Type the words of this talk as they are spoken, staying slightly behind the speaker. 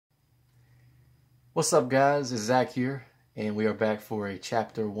What's up, guys? It's Zach here, and we are back for a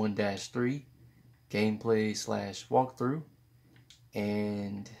chapter 1-3 gameplay / walkthrough.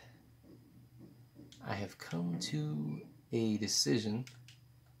 And I have come to a decision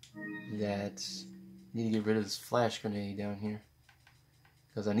that I need to get rid of this flash grenade down here,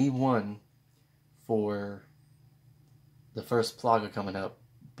 because I need one for the first Plaga coming up,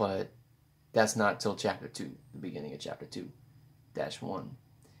 but that's not till chapter 2, the beginning of chapter 2-1.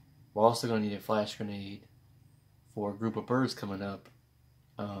 We're also going to need a flash grenade for a group of birds coming up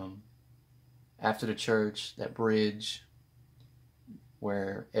after the church, that bridge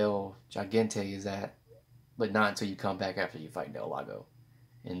where El Gigante is at, but not until you come back after you fight Del Lago.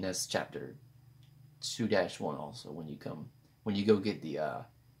 And that's chapter 2-1 also, when you go get the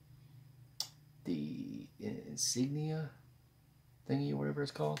insignia thingy or whatever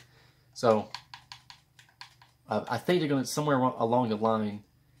it's called. So I think they're going to, somewhere along the line,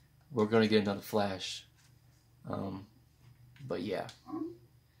 we're going to get another flash. But yeah.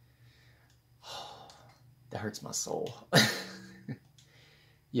 That hurts my soul.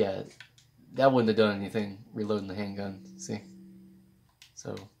 Yeah, that wouldn't have done anything, reloading the handgun, see?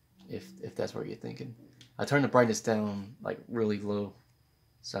 So, if that's what you're thinking. I turned the brightness down, like, really low.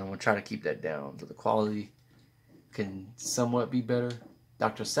 So I'm going to try to keep that down so the quality can somewhat be better.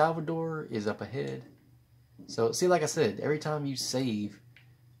 Dr. Salvador is up ahead. So, see, like I said, every time you save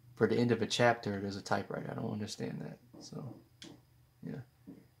for the end of a chapter, there's a typewriter. I don't understand that. So, yeah.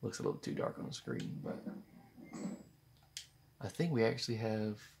 Looks a little too dark on the screen, but I think we actually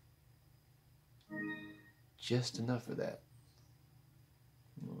have just enough for that.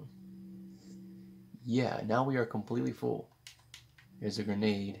 Yeah, now we are completely full. There's a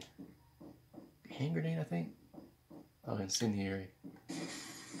grenade. Hand grenade, I think? Oh, incendiary.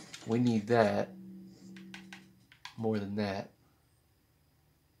 We need that more than that.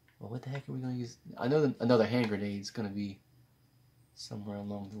 Well, what the heck are we going to use? I know that another hand grenade is going to be somewhere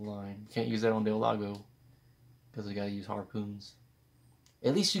along the line. Can't use that on Del Lago because we got to use harpoons.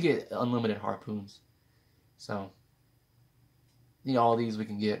 At least you get unlimited harpoons. So, you know, all these we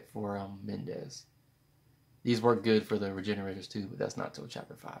can get for Mendez. These work good for the regenerators too, but that's not till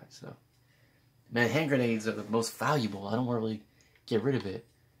chapter 5. So, man, hand grenades are the most valuable. I don't want to really get rid of it.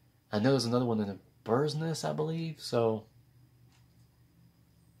 I know there's another one in the bird's nest, I believe. So,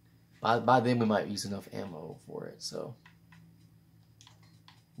 by then we might use enough ammo for it. So,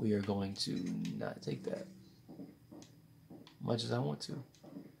 we are going to not take that much as I want to.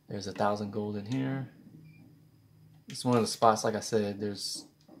 There's 1,000 gold in here. It's one of the spots, like I said, it's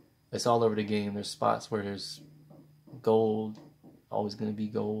all over the game. There's spots where there's gold, always going to be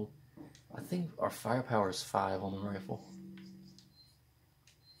gold. I think our firepower is 5 on the rifle.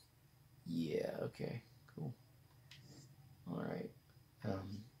 Yeah, okay, cool. Alright.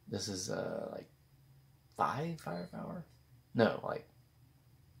 This is like 5 firepower? No, like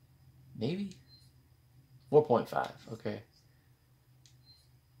maybe 4.5. Okay.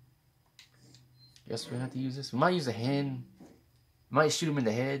 Guess we're gonna have to use this. We might use a hand. Might shoot him in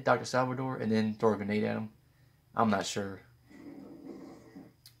the head, Dr. Salvador, and then throw a grenade at him. I'm not sure.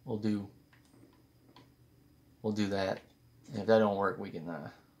 We'll do that. And if that don't work, we can.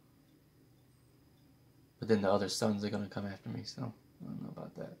 But then the other sons are gonna come after me, so I don't know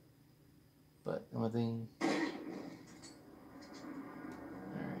about that. But the only thing.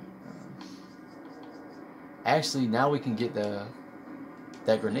 Actually, now we can get that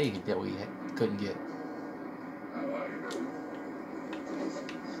grenade that we couldn't get.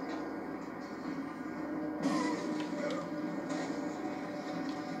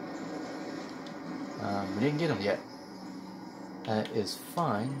 We didn't get them yet. That is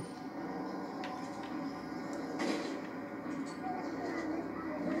fine.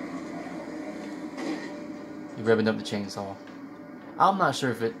 You're revving up the chainsaw. I'm not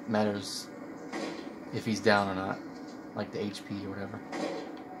sure if it matters if he's down or not, like the HP or whatever.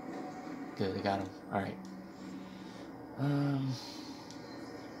 Good, I got him. Alright. I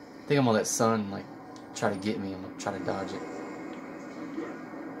think I'm gonna let Sun, like, try to get me. I'm gonna try to dodge it.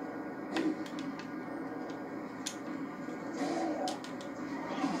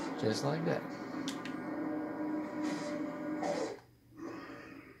 Just like that.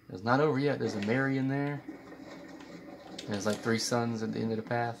 It's not over yet. There's a Mary in there. There's like 3 suns at the end of the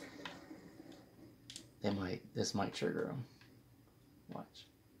path. This might trigger them. Watch.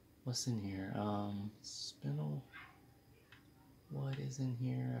 What's in here? Spinel. What is in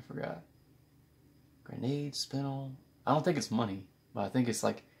here? I forgot. Grenade, spinel. I don't think it's money, but I think it's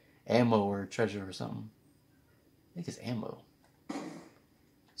like ammo or treasure or something. I think it's ammo.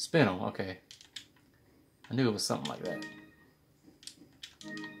 Spinel, okay. I knew it was something like that.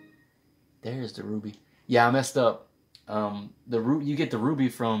 There's the ruby. Yeah, I messed up. You get the ruby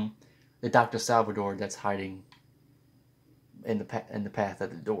from the Dr. Salvador that's hiding in the path at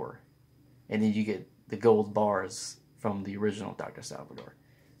the door, and then you get the gold bars from the original Dr. Salvador.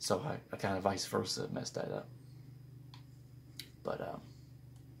 So I kind of vice versa messed that up. But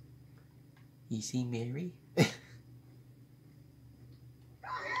you see Mary?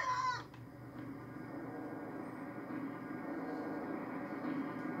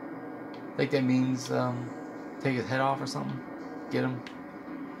 I think that means take his head off or something. Get him.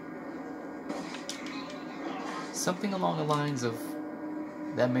 Something along the lines of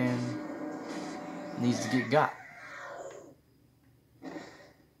that man needs to get got.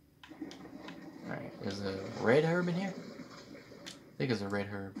 Alright, there's a red herb in here? I think it's a red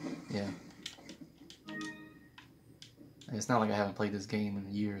herb. Yeah. And it's not like I haven't played this game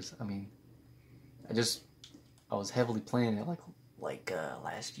in years. I mean, I was heavily playing it like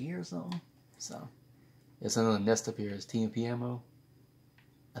last year or something. So, there's another nest up here. It's TMP ammo.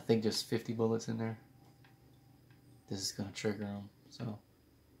 I think there's 50 bullets in there. This is gonna trigger them. So,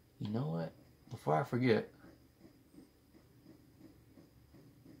 you know what? Before I forget,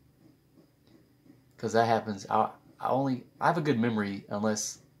 because that happens. I have a good memory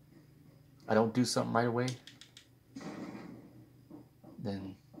unless I don't do something right away.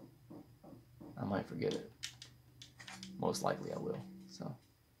 Then I might forget it. Most likely I will. So,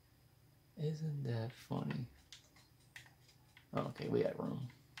 isn't that funny? Oh, okay, we got room.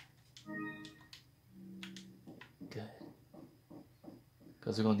 Good.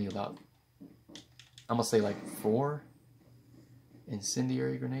 Because we're going to need about, I'm going to say like 4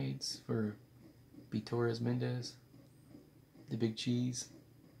 incendiary grenades for B. Torres Mendez, the big cheese.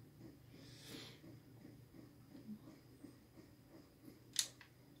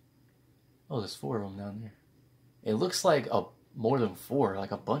 Oh, there's 4 of them down there. It looks like more than 4,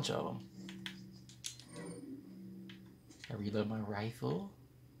 like a bunch of them. I reload my rifle.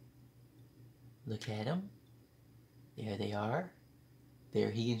 Look at them. There they are. There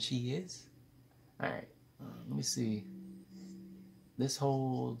he and she is. Alright, let me see. This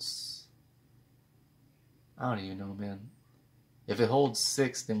holds... I don't even know, man. If it holds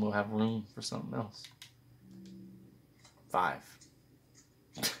 6, then we'll have room for something else. 5.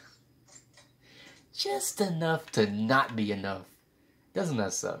 Just enough to not be enough. Doesn't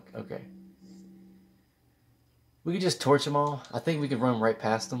that suck? Okay. We could just torch them all. I think we could run right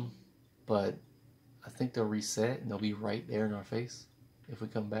past them. But I think they'll reset and they'll be right there in our face if we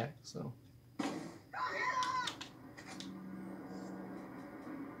come back. So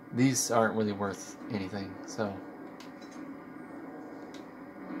these aren't really worth anything. So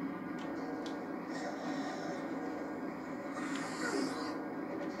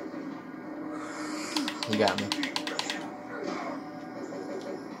you got me.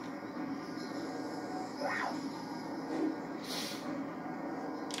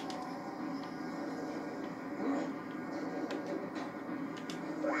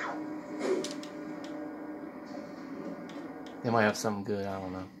 They might have something good, I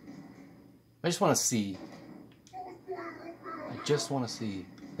don't know. I just want to see. I just want to see.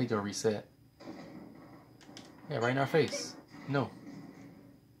 I think they'll reset. Yeah, right in our face. No.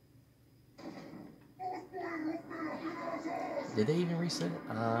 Did they even reset?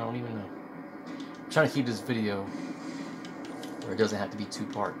 I don't even know. I'm trying to keep this video where it doesn't have to be 2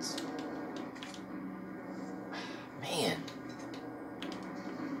 parts. Man.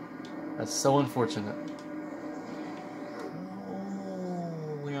 That's so unfortunate.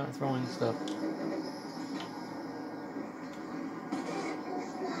 Oh, we're not throwing stuff.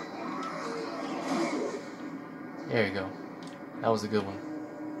 There you go. That was a good one.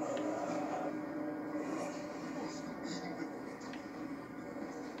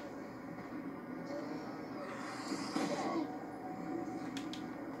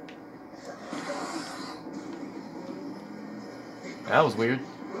 That was weird.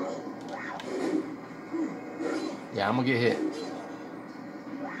 Yeah, I'm gonna get hit.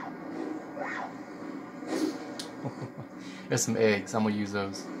 There's some eggs. I'm gonna use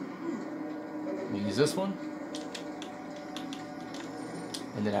those. I'm gonna use this one.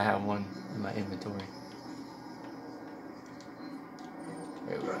 And then I have one in my inventory.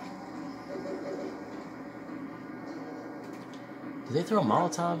 There we go. Do they throw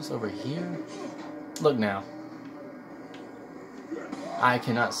Molotovs over here? Look now. I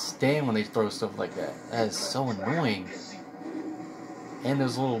cannot stand when they throw stuff like that. That is so annoying. And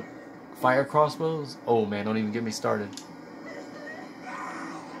those little fire crossbows. Oh man, don't even get me started.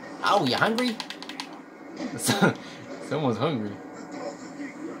 Oh, you hungry? Someone's hungry.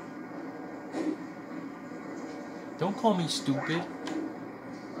 Don't call me stupid.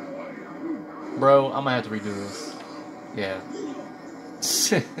 Bro, I'm gonna have to redo this. Yeah.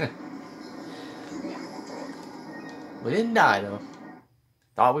 We didn't die though.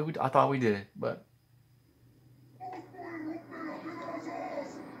 I thought we did, but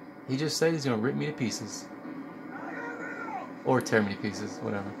he just said he's gonna rip me to pieces. Or tear me to pieces,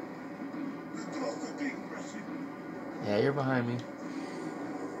 whatever. Yeah, you're behind me.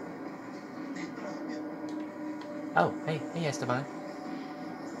 Oh, hey, Esteban.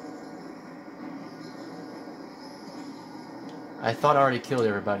 I thought I already killed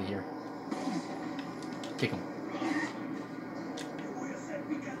everybody here. Kick him.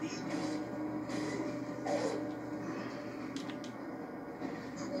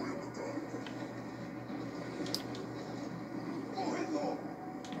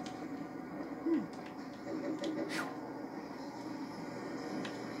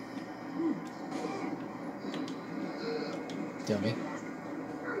 Dummy.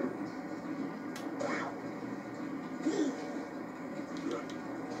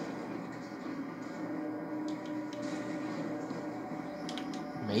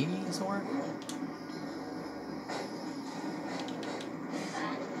 Maybe this will work?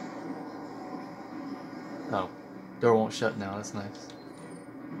 Oh, door won't shut now, that's nice.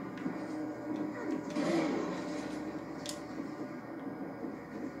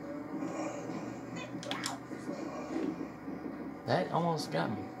 That almost got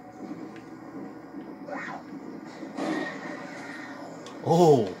me.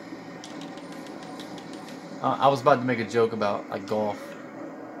 Oh! I was about to make a joke about like golf,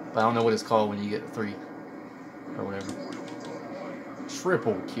 but I don't know what it's called when you get 3 or whatever.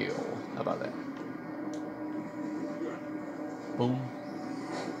 Triple kill. How about that? Boom.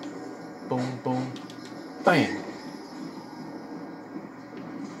 Boom, boom. Bam!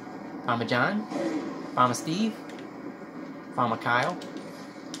 Farmer John? Farmer Steve? Farmer Kyle?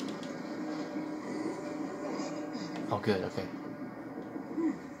 Oh, good, okay.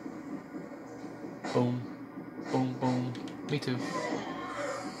 Boom. Boom, boom. Me too.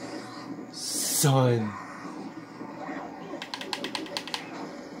 Son.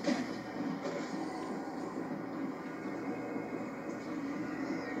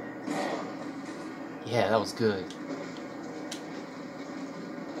 Yeah, that was good.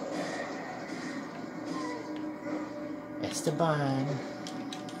 Esteban.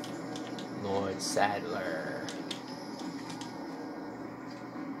 Lord Sadler.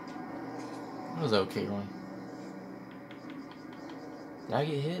 That was an okay run. Did I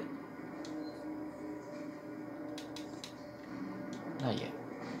get hit? Not yet.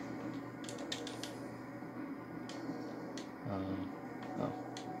 Oh.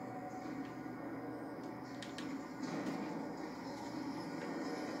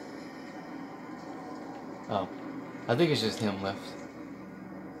 Oh. I think it's just him left.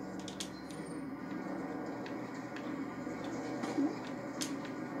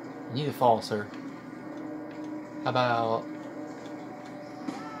 You need to fall, sir. How about...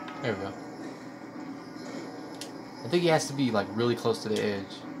 There we go. I think he has to be like really close to the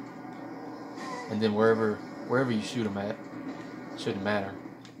edge. And then wherever you shoot him at, shouldn't matter.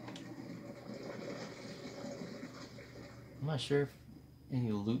 I'm not sure if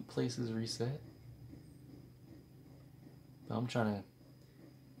any loot places reset. But I'm trying to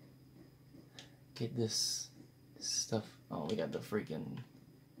get this stuff. Oh, we got the freaking...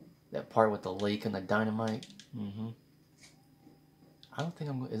 that part with the lake and the dynamite. I don't think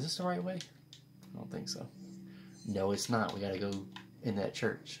I'm... Is this the right way? I don't think so. No, it's not. We gotta go in that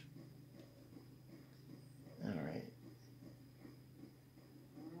church. Alright.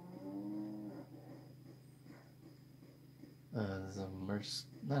 There's a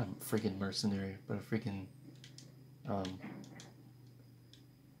not a freaking mercenary, but a freaking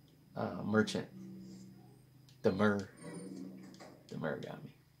merchant. The Myrrh got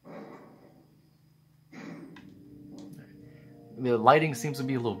me. The lighting seems to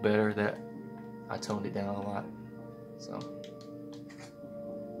be a little better. That I toned it down a lot. So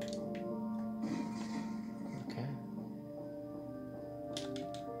okay.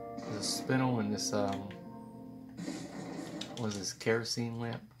 There's a spindle and this what is this, kerosene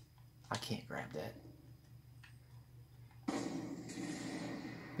lamp? I can't grab that. I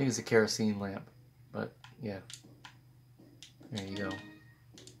think it's a kerosene lamp, but yeah. There you go.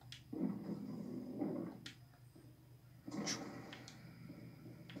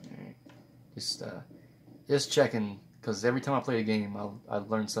 Alright. Just checking, because every time I play a game, I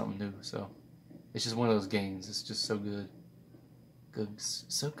learn something new. So it's just one of those games. It's just so good,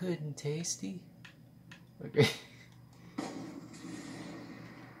 so good and tasty. Okay.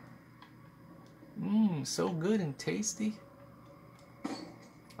 So good and tasty.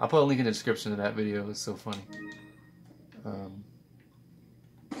 I'll put a link in the description of that video. It's so funny.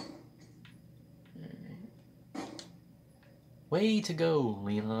 Way to go,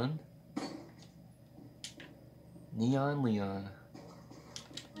 Leon. Neon Leon.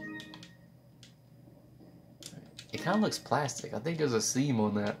 It kind of looks plastic. I think there's a seam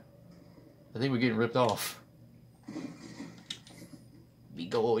on that. I think we're getting ripped off. Me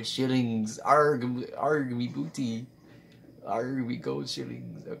gold shillings. Arg me booty. Arg me gold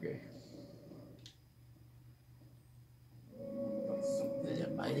shillings. Okay. There's a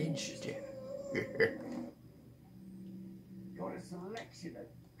might interesting.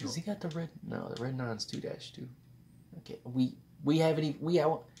 Has he got the red? No, the red 9's 2-2. Okay, we haven't even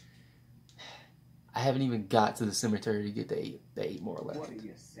I haven't even got to the cemetery to get the eight more left. What are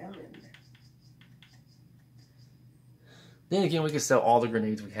you selling? Then again, we can sell all the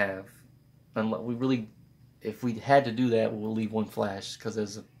grenades we have. Unless we really, if we had to do that, we'll leave one flash because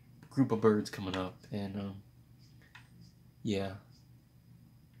there's a group of birds coming up, and yeah,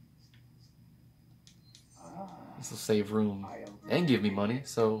 this will save room and give me money.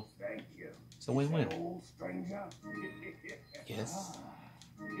 So it's a win-win. Yes.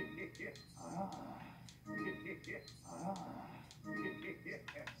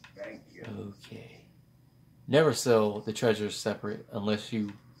 Okay. Never sell the treasures separate unless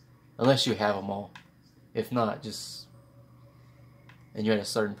you have them all. If not, just, and you're at a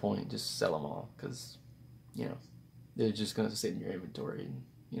certain point, just sell them all, because you know they're just gonna sit in your inventory, and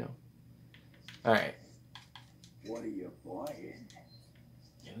you know. All right. What are you buying?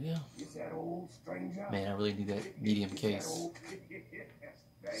 There we go. Is that old stranger? Man, I really need that medium case.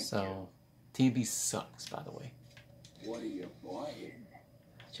 So, TB sucks, by the way. What are you buying?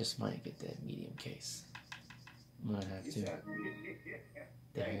 Just might get that medium case. I'm gonna have to.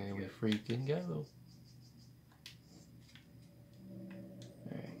 There we freaking go.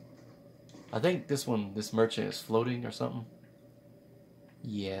 Alright. I think this merchant is floating or something.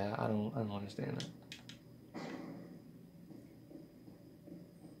 Yeah, I don't understand that.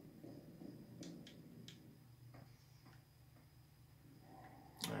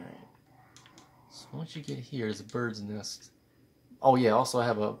 Alright. So once you get here, there's a bird's nest. Oh yeah, also I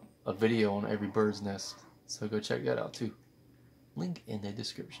have a video on every bird's nest. So go check that out too. Link in the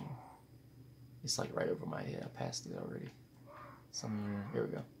description. It's like right over my head. I passed it already. Somewhere. Here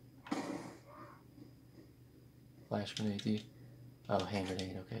we go. Flash grenade, dude. Oh, hand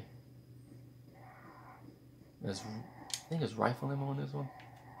grenade, okay. I think there's rifle ammo on this one.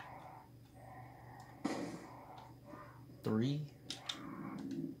 3.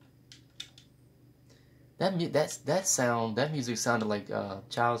 That music sounded like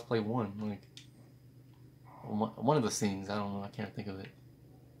Child's Play 1, like one of the scenes. I don't know, I can't think of it.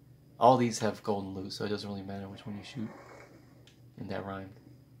 All these have golden loot, so it doesn't really matter which one you shoot. And that rhymed.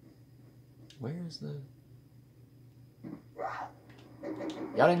 Where's the...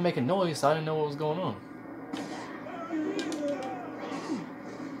 Y'all didn't make a noise, so I didn't know what was going on.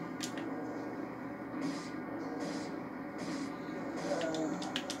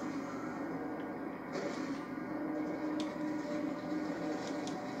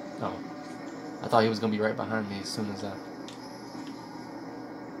 Oh. I thought he was going to be right behind me as soon as I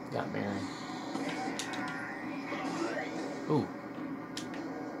got married. Ooh.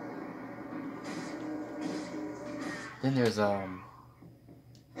 Then there's a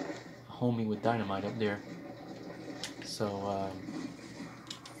homie with dynamite up there. So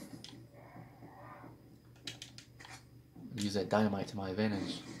use that dynamite to my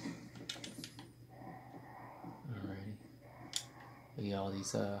advantage. Alrighty. Look at all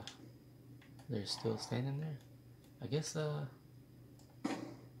these they're still standing there. I guess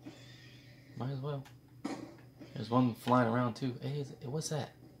might as well. There's one flying around too. Hey, what's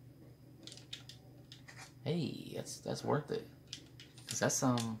that? Hey, that's worth it. Cause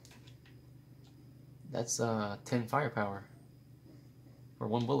that's 10 firepower for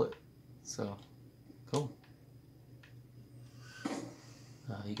 1 bullet. So cool.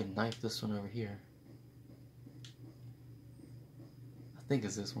 You can knife this one over here. I think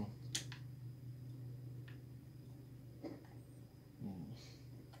it's this one.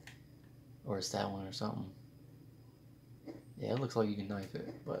 Or it's that one or something. Yeah, it looks like you can knife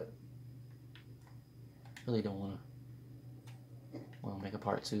it, but really don't want to make a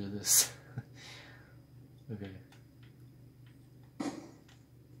part 2 of this. Okay.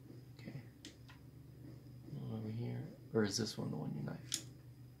 Okay. Over here, or is this one the one you knife?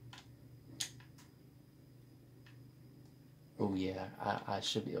 Oh yeah, I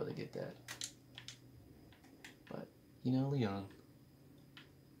should be able to get that. But you know, Leon,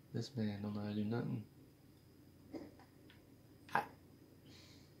 this man don't know how to do nothing.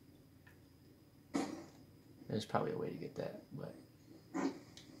 There's probably a way to get that, but...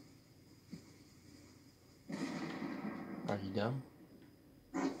 Are you dumb?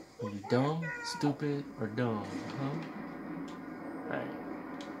 Are you dumb, stupid, or dumb? Huh? Alright.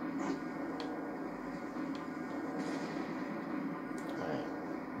 Alright.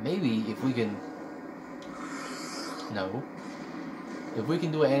 Maybe if we can... No. If we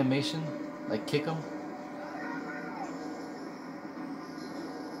can do an animation, like kick them.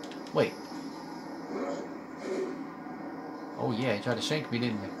 Wait. Oh yeah, he tried to shank me,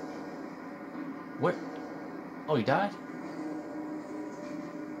 didn't he? What? Oh, he died?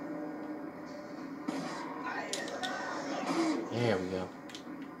 There we go.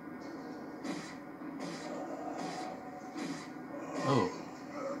 Oh.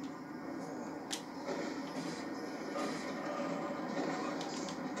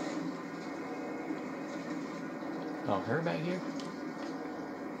 Oh, her back here?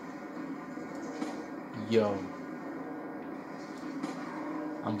 Yo.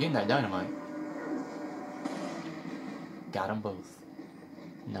 I'm getting that dynamite. Got them both.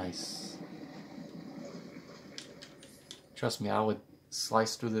 Nice. Trust me, I would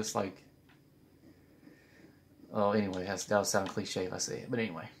slice through this like... Oh, anyway, that'll sound cliche if I say it. But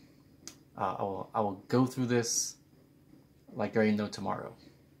anyway. I will go through this like there ain't no tomorrow.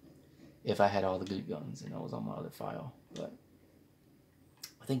 If I had all the good guns and I was on my other file. But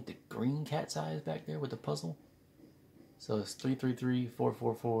I think the green cat's eye is back there with the puzzle. So it's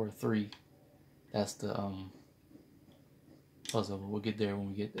 3334443. That's the puzzle. We'll get there when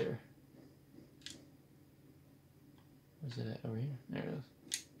we get there. Where's it at? Over here? There it is.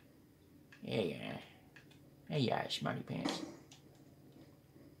 Yeah. Hey, yeah, smarty pants.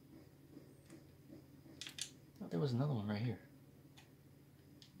 Oh, there was another one right here.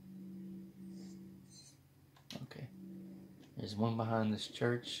 Okay. There's one behind this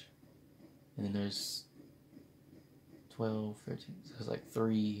church. And then there's 12, 13. So there's like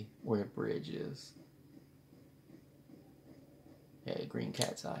 3 where the bridge is. Yeah, green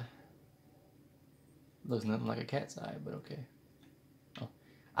cat's eye. Looks nothing like a cat's eye, but okay. Oh.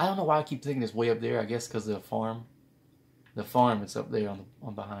 I don't know why I keep thinking it's way up there. I guess because of the farm. The farm, it's up there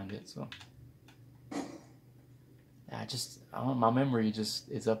on behind it. So I don't. My memory just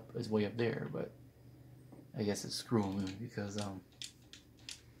is way up there, but I guess it's screwing me because of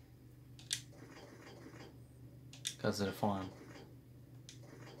the farm.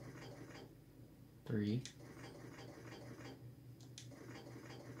 3.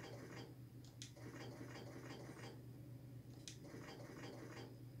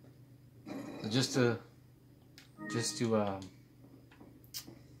 Just to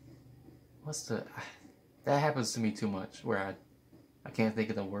what's the, that happens to me too much where I can't think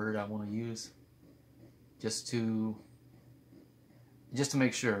of the word I want to use. Just to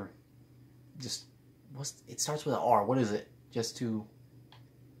make sure. It starts with an R. What is it? Just to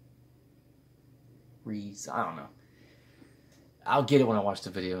I don't know. I'll get it when I watch the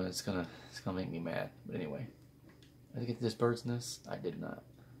video. It's gonna make me mad. But anyway, did I get this bird's nest? I did not.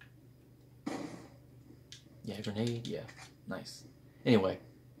 Yeah, grenade. Yeah, nice. Anyway,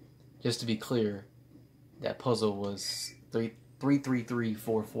 just to be clear, that puzzle was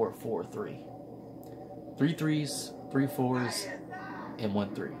 3334443. 3 3s, 3 4s, and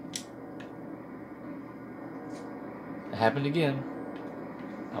 1 3. It happened again.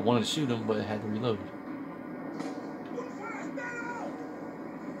 I wanted to shoot him, but I had to reload.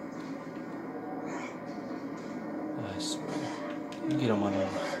 I swear. You get on my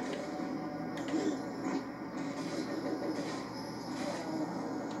nerves.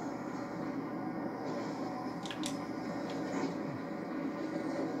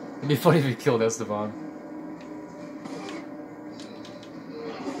 It'd be funny if he killed Esteban.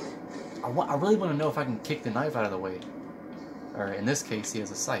 I really want to know if I can kick the knife out of the way. Or in this case, he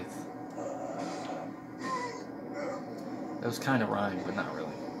has a scythe. Those kind of rhyme, but not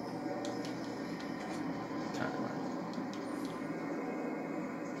really. Kind of rhyme.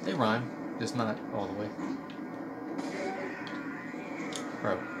 They rhyme, just not all the way.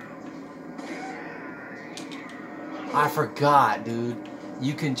 Bro. I forgot, dude.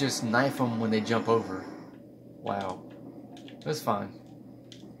 You can just knife them when they jump over. Wow. That's fine.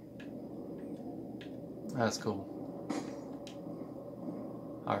 That's cool.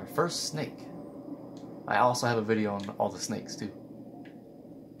 Alright, first snake. I also have a video on all the snakes too.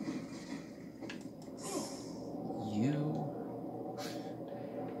 You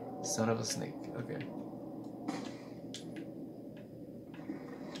son of a snake. Okay.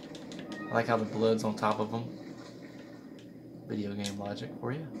 I like how the blood's on top of them. Video game logic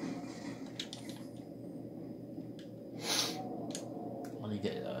for you. Let me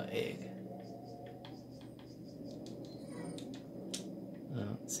get an egg.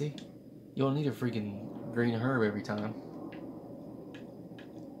 See? You don't need a freaking green herb every time.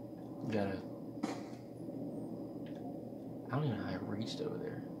 You gotta... I don't even know how I reached over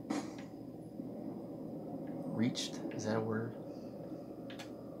there. Reached? Is that a word?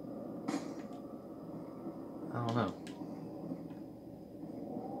 I don't know.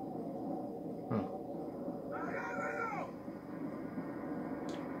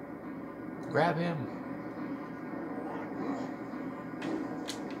 Grab him.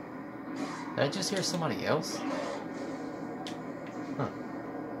 Did I just hear somebody else? Huh.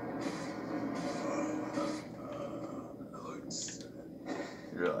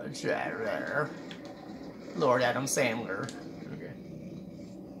 Lord Adam Sandler. Okay.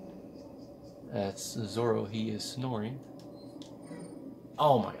 That's Zorro. He is snoring.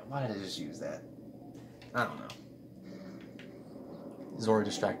 Oh my god, why did I just use that? I don't know. Zorro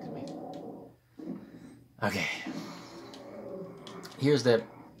distracted me. Okay. Here's that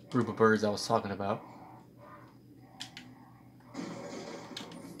group of birds I was talking about.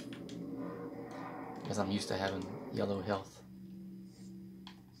 Because I'm used to having yellow health.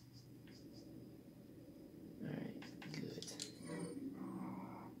 Alright, good.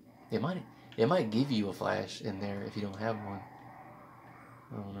 It might give you a flash in there if you don't have one.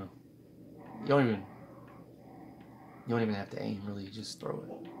 I don't know. You don't even have to aim, really, you just throw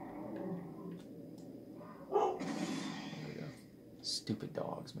it. Stupid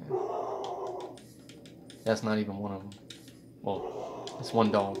dogs, man. That's not even one of them. Well, it's one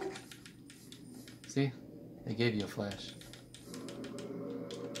dog. See? They gave you a flash.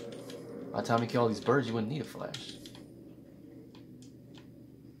 By the time you kill all these birds, you wouldn't need a flash.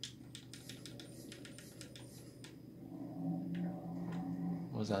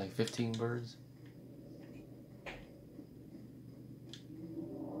 What was that, like 15 birds?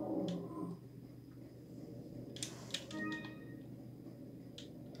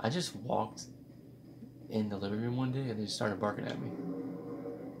 I just walked in the living room one day and they just started barking at me.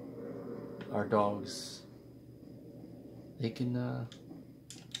 Our dogs, they can have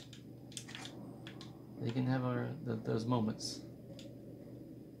those moments.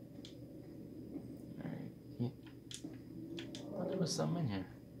 All right, I thought there was something in here.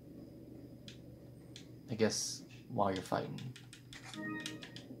 I guess while you're fighting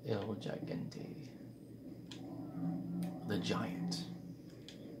El Gigante, the giant.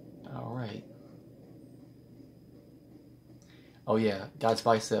 All right. Oh yeah, God's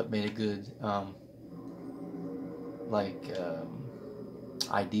Bicep made a good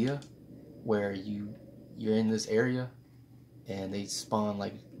idea where you're in this area and they spawn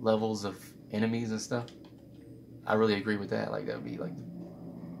like levels of enemies and stuff. I really agree with that. Like that would be like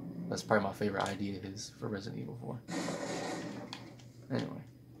that's probably my favorite idea of his for Resident Evil 4. Anyway.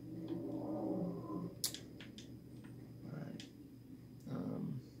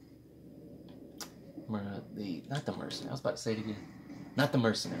 Not the mercenary. I was about to say it again. Not the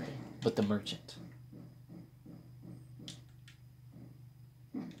mercenary, but the merchant.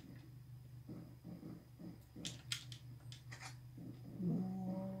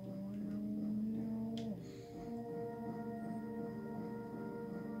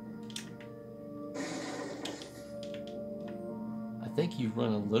 I think you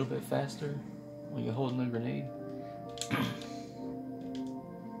run a little bit faster when you're holding a grenade.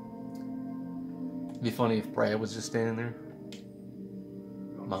 It'd be funny if Brad was just standing there.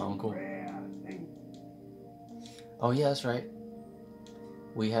 My uncle. Oh yeah, that's right.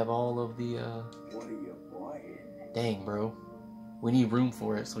 We have all of the What are you buying? Dang, bro. We need room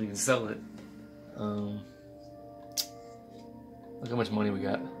for it so we can sell it. Look how much money we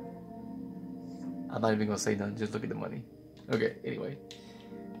got. I'm not even gonna say nothing, just look at the money. Okay, anyway.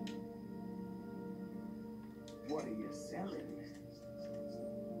 What are you selling?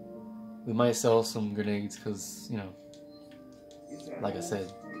 We might sell some grenades because, you know, like I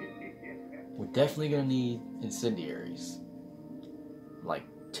said, we're definitely gonna need incendiaries. Like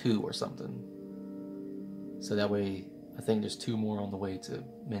 2 or something. So that way, I think there's 2 more on the way to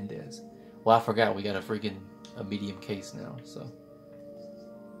Mendez. Well, I forgot we got a medium case now, so.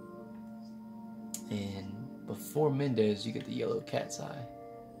 And before Mendez, you get the yellow cat's eye.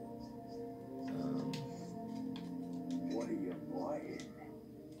 What are you buying?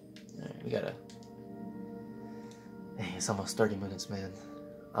 Alright, we gotta. Dang, it's almost 30 minutes, man.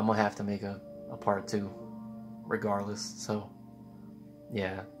 I'm gonna have to make a part 2, regardless. So,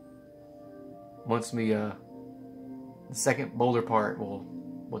 yeah. Once we the second boulder part, we'll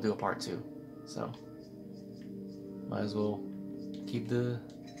do a part 2. So, might as well keep the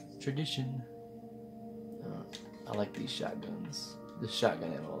tradition. I like these shotguns. This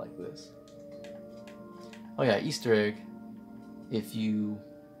shotgun ammo like this. Oh yeah, Easter egg. If you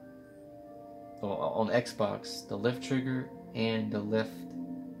on Xbox, the left trigger and the left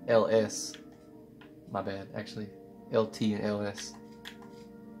LS. My bad, actually, LT and LS.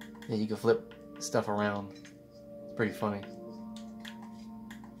 Yeah, you can flip stuff around. It's pretty funny.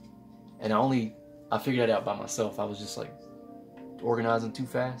 And I figured that out by myself. I was just like organizing too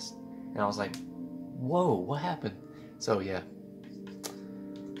fast, and I was like, "Whoa, what happened?" So yeah.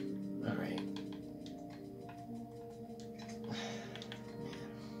 All right.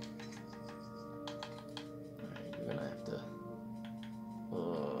 We're gonna have to.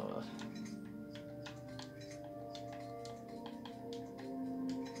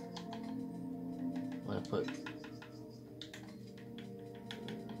 I'm gonna put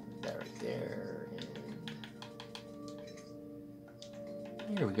that right there,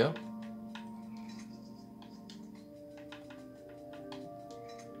 and here we go.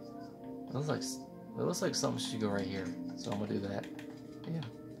 It looks like something should go right here, so I'm gonna do that. Yeah.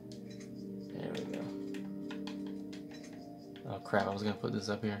 There we go. Oh crap! I was gonna put this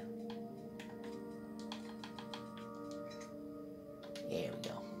up here. There we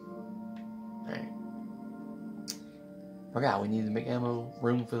go. All right. Forgot we need to make ammo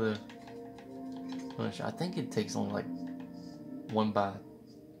room for the Punisher. I think it takes only like 1 by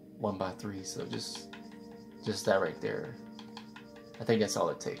 3, so just that right there. I think that's all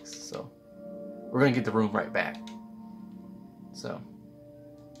it takes. So we're gonna get the room right back. So.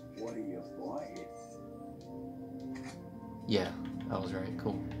 What are you buying? Yeah, that was right.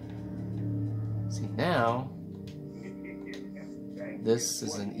 Cool. See, now this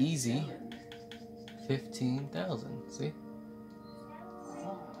is an easy 15,000. See?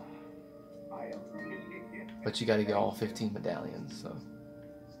 But you got to get all 15 medallions. So,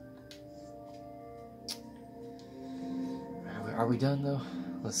 are we done though?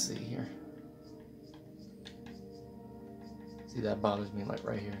 Let's see here. See, that bothers me, like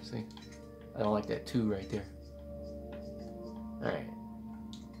right here. See, I don't like that 2 right there. All right.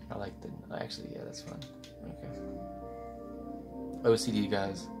 I like the. Actually, yeah, that's fine. Okay. OCD,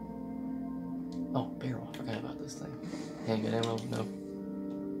 guys. Oh, barrel. I forgot about this thing. Handgun ammo? No.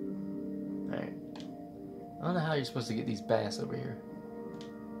 Alright. I don't know how you're supposed to get these bass over here.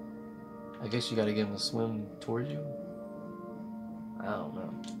 I guess you gotta get them to swim towards you? I don't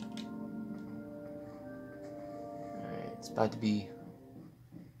know. Alright, it's about to be,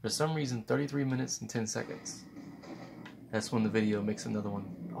 for some reason, 33 minutes and 10 seconds. That's when the video makes another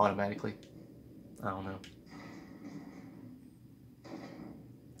one automatically. I don't know.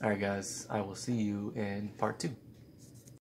 Alright guys, I will see you in part 2.